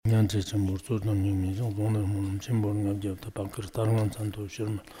난 제체 모르도는 님이 정도는 뭐 침보는 게 없다 방크 다른 건 잔도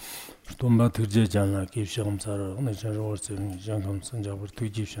싫으면 돈바 들제잖아 기시험사를 오늘 저러 월세는 장감 선자부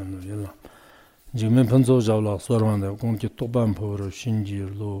뒤집션을 일라 지금 번조자라 소르만데 공기 또반포로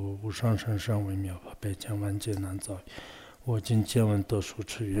신지로 우상산상微妙 北疆万劫难遭我今见闻得书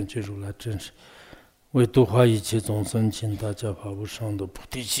持愿记如来真实为度化一切众生请大家发无上的菩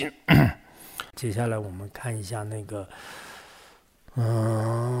提心接下来我们看一下那个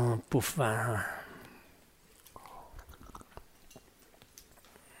不凡啊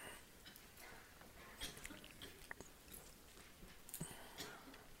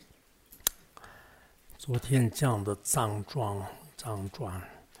昨天讲的藏庄，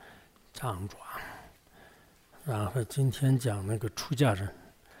然后今天讲那个出家人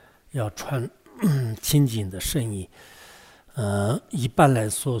要穿清净的圣衣。一般来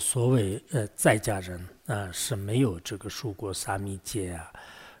说，所谓在家人是没有这个树果沙弥戒啊，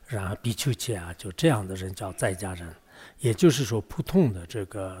然后比丘戒啊，就这样的人叫在家人。也就是说，普通的这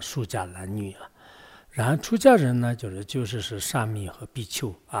个出家男女啊。然后出家人呢，就是沙弥和比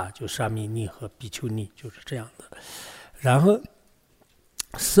丘啊，就沙弥尼和比丘尼，就是这样的。然后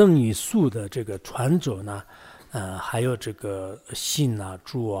僧与素的这个传着呢，还有这个信啊、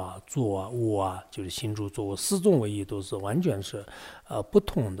住啊、坐啊、卧啊，就是行住坐卧四种唯一都是完全是不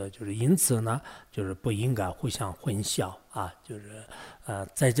同的，就是因此呢，就是不应该互相混淆啊，就是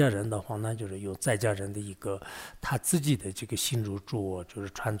在家人的话呢，就是有在家人的一个他自己的这个行住坐卧，就是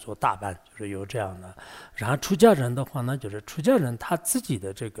穿着打扮，就是有这样的。然后出家人的话呢，就是出家人他自己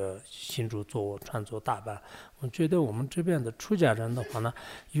的这个行住坐卧、穿着打扮。我觉得我们这边的出家人的话呢，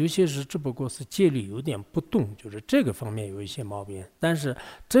有些是只不过是戒律有点不动，就是这个方面有一些毛病。但是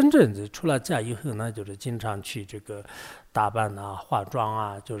真正的出了家以后呢，就是经常去这个打扮啊、化妆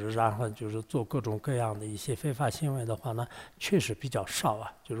啊，就是然后就是做各种各样的一些非法行为的话呢，确实比较少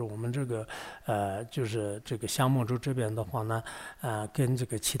啊。就是我们这个就是这个香木州这边的话呢，跟这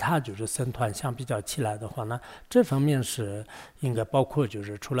个其他就是僧团相比较起来的话呢，这方面是应该包括就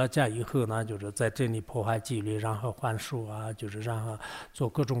是出了家以后呢，就是在这里破坏纪律，然后还俗啊，就是然后做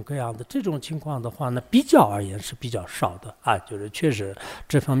各种各样的这种情况的话呢，比较而言是比较少的啊。就是确实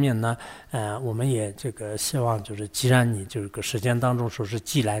这方面呢，我们也这个希望就是既然你这个时间当中说是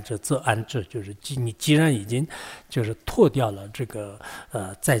既来之则安之，就是你既然已经就是脱掉了这个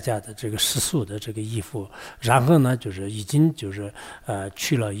在家的这个世俗的这个衣服，然后呢就是已经就是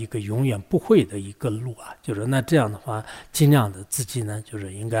去了一个永远不会的一个路啊，就是那这样的话，尽量的自己呢就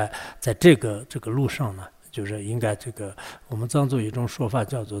是应该在这个路上呢。就是应该这个，我们藏族有一种说法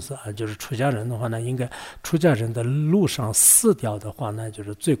叫做是就是出家人的话呢，应该出家人的路上死掉的话呢，就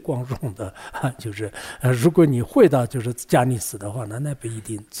是最光荣的就是如果你回到就是家里死的话呢，那不一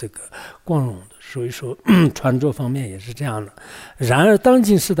定这个光荣的。所以说穿着方面也是这样的。然而当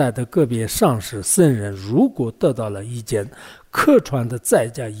今时代的个别上士僧人，如果得到了一件客穿的在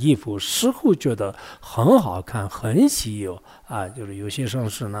家衣服，似乎觉得很好看、很稀有啊。就是有些上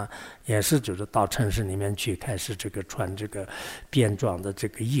士呢，也是就是到城市里面去开始这个穿这个便装的这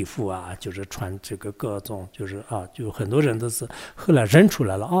个衣服啊，就是穿这个各种就是就很多人都是后来认出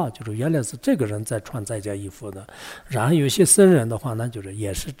来了啊，就是原来是这个人在穿在家衣服的。然后有些僧人的话呢，就是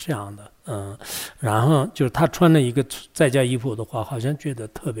也是这样的。然后就是他穿了一个在家衣服的话，好像觉得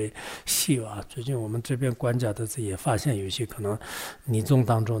特别稀有啊。最近我们这边管家的也发现有些可能尼宗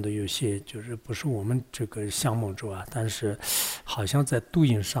当中的有些就是不是我们这个项目中啊，但是好像在读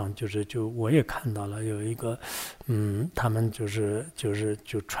音上就我也看到了有一个他们就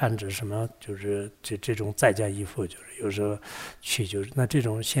穿着什么就是这种在家衣服，就是有时候去就是那这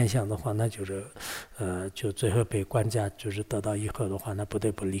种现象的话，那就是就最后被管家就是得到以后的话，那不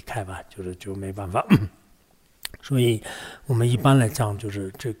得不离开吧，就没办法。所以我们一般来讲就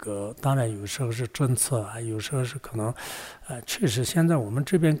是这个，当然有时候是政策啊，有时候是可能确实现在我们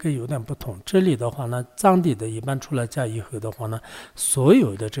这边跟有点不同。这里的话呢，藏地的一般出了家以后的话呢，所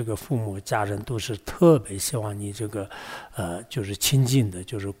有的这个父母家人都是特别希望你这个就是亲近的，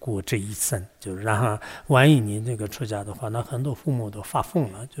就是过这一生，就是然后万一你那个出家的话，那很多父母都发疯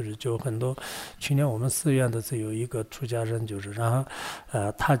了，就很多。去年我们寺院的有一个出家人，就是然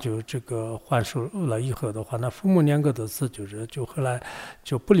后他就这个还俗了以后的话，那父母两个都是就后来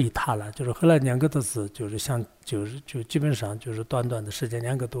就不理他了，就是后来两个都是就是像就基本上就是短短的时间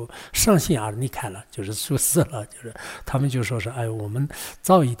2个多伤心而离开了，就是说死了，就是他们就说是哎，我们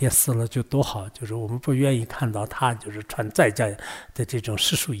早一点死了就多好，就是我们不愿意看到他就是穿在家的这种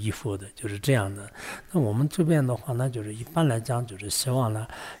世俗衣服的，就是这样的。那我们这边的话呢，就是一般来讲就是希望呢，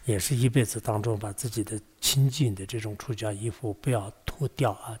也是一辈子当中把自己的亲近的这种出家衣服不要脱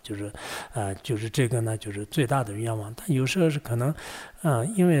掉啊，就是这个呢，就是最大的愿望。但有时候是可能，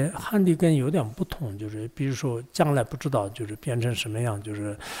因为汉地跟有点不同，就是比如说将来不知道就是变成什么样，就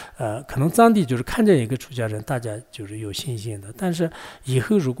是可能藏地就是看见一个出家人，大家就是有信心的。但是以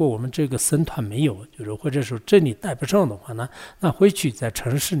后如果我们这个僧团没有，就是或者说这里带不上的话呢，那回去在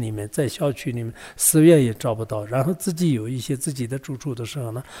城市里面，在小区里面，寺院也找不到，然后自己有一些自己的住处的时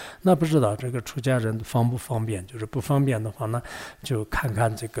候呢，那不知道这个出家人方不方便，就是不方便的话呢，就看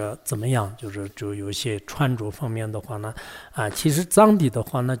看这个怎么样，就有些穿着方面的话呢，其实藏地的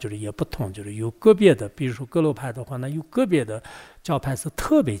话呢，就是也不同，就是有个别的，比如说格鲁派的话呢，有个别的教派是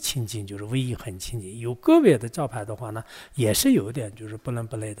特别亲近，就是唯一很亲近；有个别的教派的话呢，也是有点就是不伦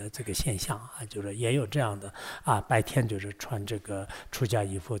不类的这个现象啊，就是也有这样的白天就是穿这个出家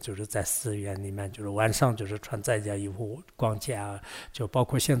衣服，就是在寺院里面，就是晚上就是穿在家衣服逛街啊，就包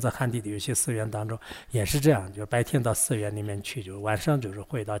括现在汉地的有些寺院当中也是这样，就是白天到寺院里面去，就晚上就是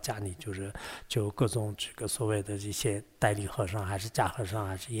回到家里，就各种这个所谓的这些代理和尚还是假和尚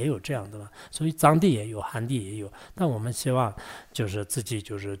还是也有这样的嘛，所以藏地也有，汉地也有，但我们希望就是自己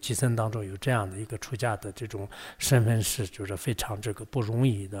就是寄生当中有这样的一个出家的这种身份是就是非常这个不容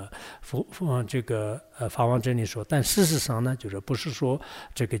易的。这个法王真理说，但事实上呢，就是不是说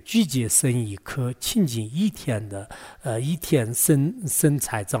这个具戒僧一可亲近一天的一天僧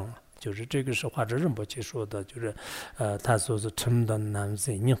财藏。就是这个是华哲仁波切说的，就是他说是成的男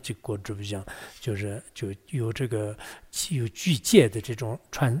子你去过之不讲，就有这个有具戒的这种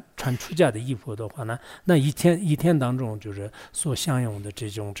穿出家的衣服的话呢，那一天当中就是所享用的这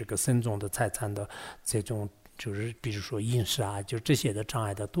个僧众的财产的这种。就是比如说饮食啊，就这些的障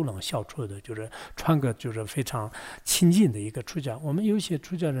碍的都能消除的，就是穿个就是非常亲近的一个出家。我们有些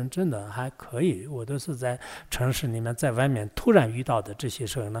出家人真的还可以，我都是在城市里面在外面突然遇到的这些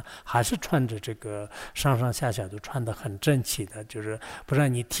时候呢，还是穿着这个上上下下都穿得很整齐的，就是不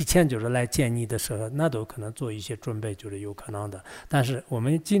然你提前就是来见你的时候，那都可能做一些准备，就是有可能的。但是我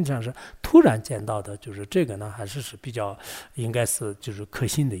们经常是突然见到的，就是这个呢，还是比较应该是就是可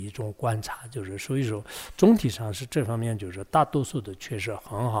信的一种观察，就是所以说总体上是这方面就是大多数的确实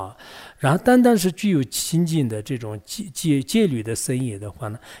很好，然后单单是具有亲近的这种戒律的僧业的话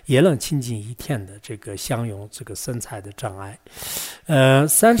呢，也能亲近一天的这个享用这个身材的障碍。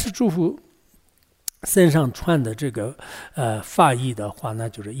30诸佛身上穿的这个法衣的话呢，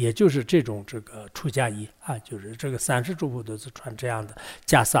也就是这种这个出家衣啊，就是这个30诸佛都是穿这样的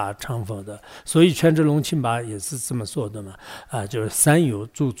袈裟长服的，所以权智龙钦巴也是这么说的嘛，就是三有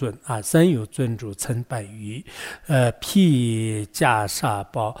诸尊啊，三有尊主称百余，披袈裟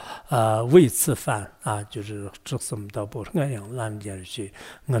包为此犯啊，就是这什么都不那样让人去，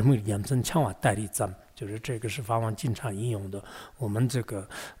我们严正强化代理咱。就是这个是法王经常引用的，我们这个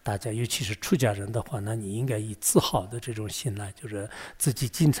大家尤其是出家人的话，那你应该以自豪的这种心来，就是自己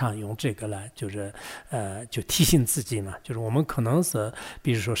经常用这个来，就是就提醒自己嘛，就是我们可能是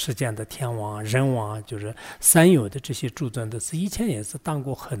比如说世间的天王人王，就是三有的这些诸尊的是以前也是当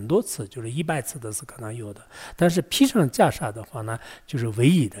过很多次，就是100次的是可能有的，但是披上袈裟的话呢，就是唯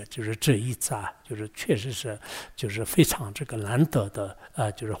一的就是这一次啊，就是确实是就是非常这个难得的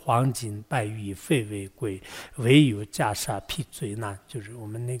就是黄金白玉废为贵，唯有袈裟披最难，就是我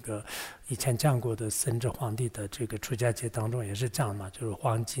们那个以前讲过的僧智皇帝的这个出家戒当中也是这样嘛，就是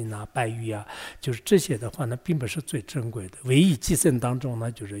黄金啊白玉啊，就是这些的话呢并不是最珍贵的，唯一祭僧当中呢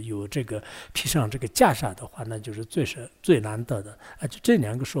就是有这个披上这个袈裟的话呢就是最难得的就这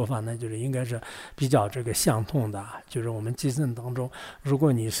2个说法呢就是应该是比较这个相通的就是我们祭僧当中如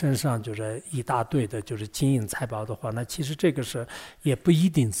果你身上就是一大堆的就是金银财宝的话，那其实这个是也不一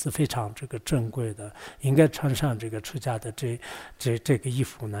定是非常这个珍贵的，应该穿上这个出家的这个衣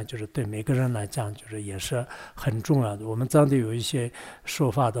服呢，就是对每个人来讲就是也是很重要的。我们藏地有一些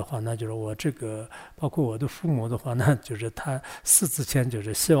说法的话，那就是我这个包括我的父母的话呢，就是他死之前就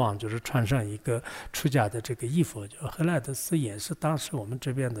是希望就是穿上一个出家的这个衣服，就后来的是也是当时我们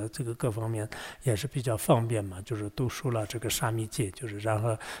这边的这个各方面也是比较方便嘛，就是都说了这个沙弥戒，就是然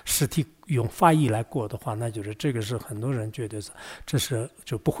后尸体用法义来过的话，那就是这个是很多人觉得这是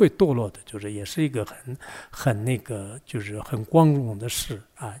就不会堕落的，就是也是一个很那个就是很光荣的事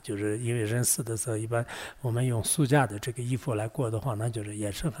啊。就是因为人死的时候，一般我们用俗家的这个衣服来过的话，那就是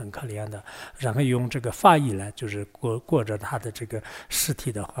也是很可怜的。然后用这个法义来就是过着他的这个尸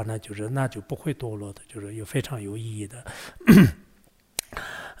体的话，那就不会堕落的，就是非常有意义的。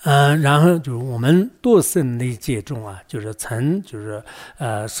然后就是我们多生内界中啊，就是曾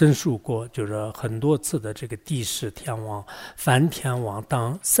申述过，就是很多次的这个帝释天王、梵天王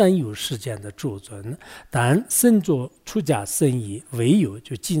当三有世间的诸尊，但身着出家僧衣，唯有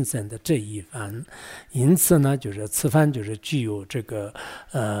就净身的这一番。因此呢，就是此番就是具有这个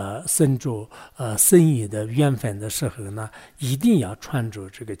身着僧衣的缘分的时候呢，一定要穿着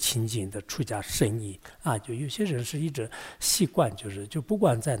这个清净的出家僧衣啊。就有些人是一直习惯，就不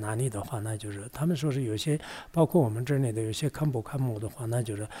管在哪里的话，那就是他们说是有些，包括我们这里的有些堪布堪木的话，那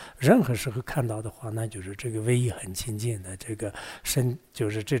就是任何时候看到的话，那就是这个唯一很亲近的这个就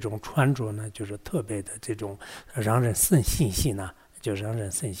是这种穿着呢，就是特别的这种让人生信心呢，就让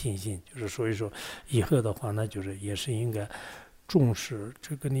人生信心。就是所以说以后的话，那就是也是应该重视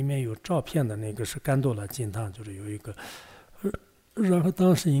这个里面有照片的那个是甘多拉金堂，就是有一个。然后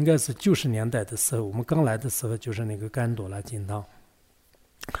当时应该是90年代的时候，我们刚来的时候就是那个甘多拉金堂。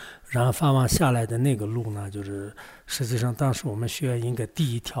然后法王下来的那个路呢，就是实际上当时我们学院应该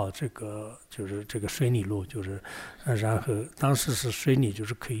第一条这个就是这个水泥路，就是然后当时是水泥就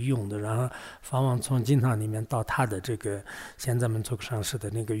是可以用的。然后法王从金堂里面到他的这个现在们做上市的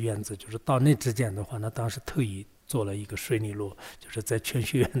那个院子，就是到那之间的话，那当时特意做了一个水泥路，就是在全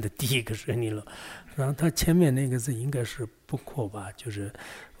学院的第一个水泥路。然后他前面那个字应该是不扩吧，就是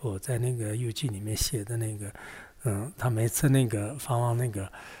我在那个游记里面写的那个。他每次那个法王那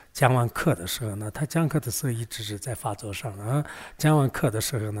个讲完课的时候呢，他讲课的时候一直是在法座上，然后讲完课的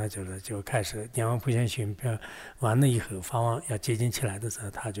时候呢，就开始念完普贤行品完了以后，法王要接近起来的时候，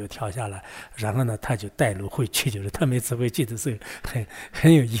他就跳下来，然后呢，他就带路回去，就是他每次回去的时候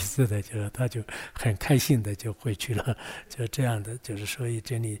很有意思的，就是他就很开心的就回去了，就这样的，就是所以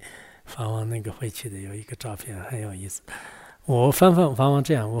这里法王那个回去的有一个照片很有意思。我反复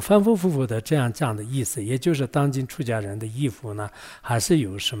这样，我反复的这样讲的意思，也就是当今出家人的衣服呢，还是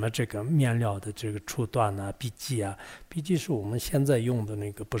有什么这个面料的这个绸缎啊、笔记啊，笔记是我们现在用的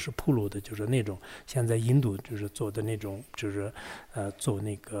那个不是铺路的，就是那种现在印度就是做的那种，就是做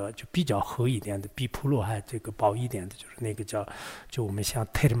那个就比较厚一点的，比铺路还这个薄一点的，就是那个就我们像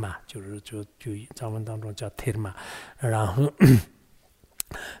terma， 就藏文当中叫 terma， 然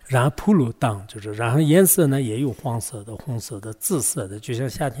后铺路当就是然后颜色呢也有黄色的、红色的、紫色的，就像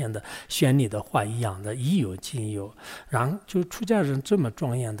夏天的绚丽的花一样的，应有尽有。然后就出家人这么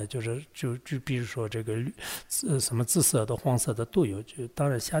庄严的，就比如说这个什么紫色的、黄色的都有。就当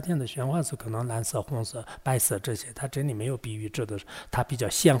然夏天的鲜花是可能蓝色、红色、白色这些，它这里没有比喻，这的它比较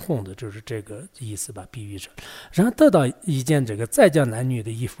鲜红的，就是这个意思吧，比喻着。然后得到一件这个在家男女的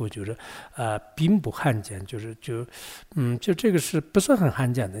衣服，就是并不罕见，就这个是不是很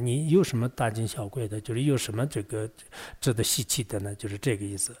罕见的？你有什么大惊小怪的？就是有什么这个值得稀奇的呢？就是这个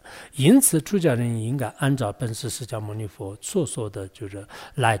意思。因此，出家人应该按照本师释迦牟尼佛所说的，就是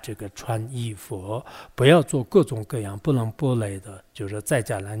来这个穿衣服，不要做各种各样不能不类的，就是在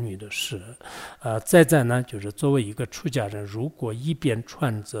家男女的事。再在呢，就是作为一个出家人，如果一边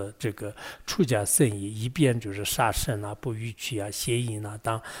穿着这个出家僧衣，一边就是杀生啊、不逾矩啊、邪淫啊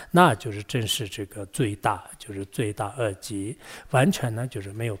当，那就是真是这个罪大恶极。完全呢就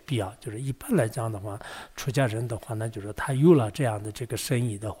是没有必要，就是一般来讲的话，出家人的话呢，就是他有了这样的这个生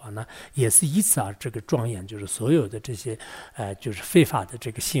意的话呢，也是以此而这个庄严，就是所有的这些就是非法的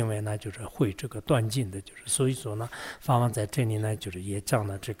这个行为呢，就是会这个断尽的，就是所以说呢，法王在这里呢，就是也讲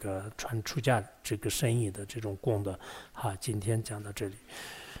了这个传出家这个生意的这种功德。好，今天讲到这里。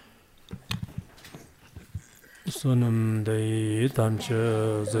Sunam dei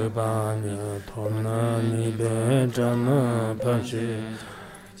tanche zebanya thona ni be jana pache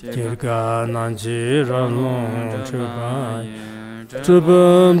kirka nanchi ralong chupa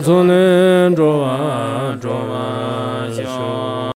chupam sonen jowa jowa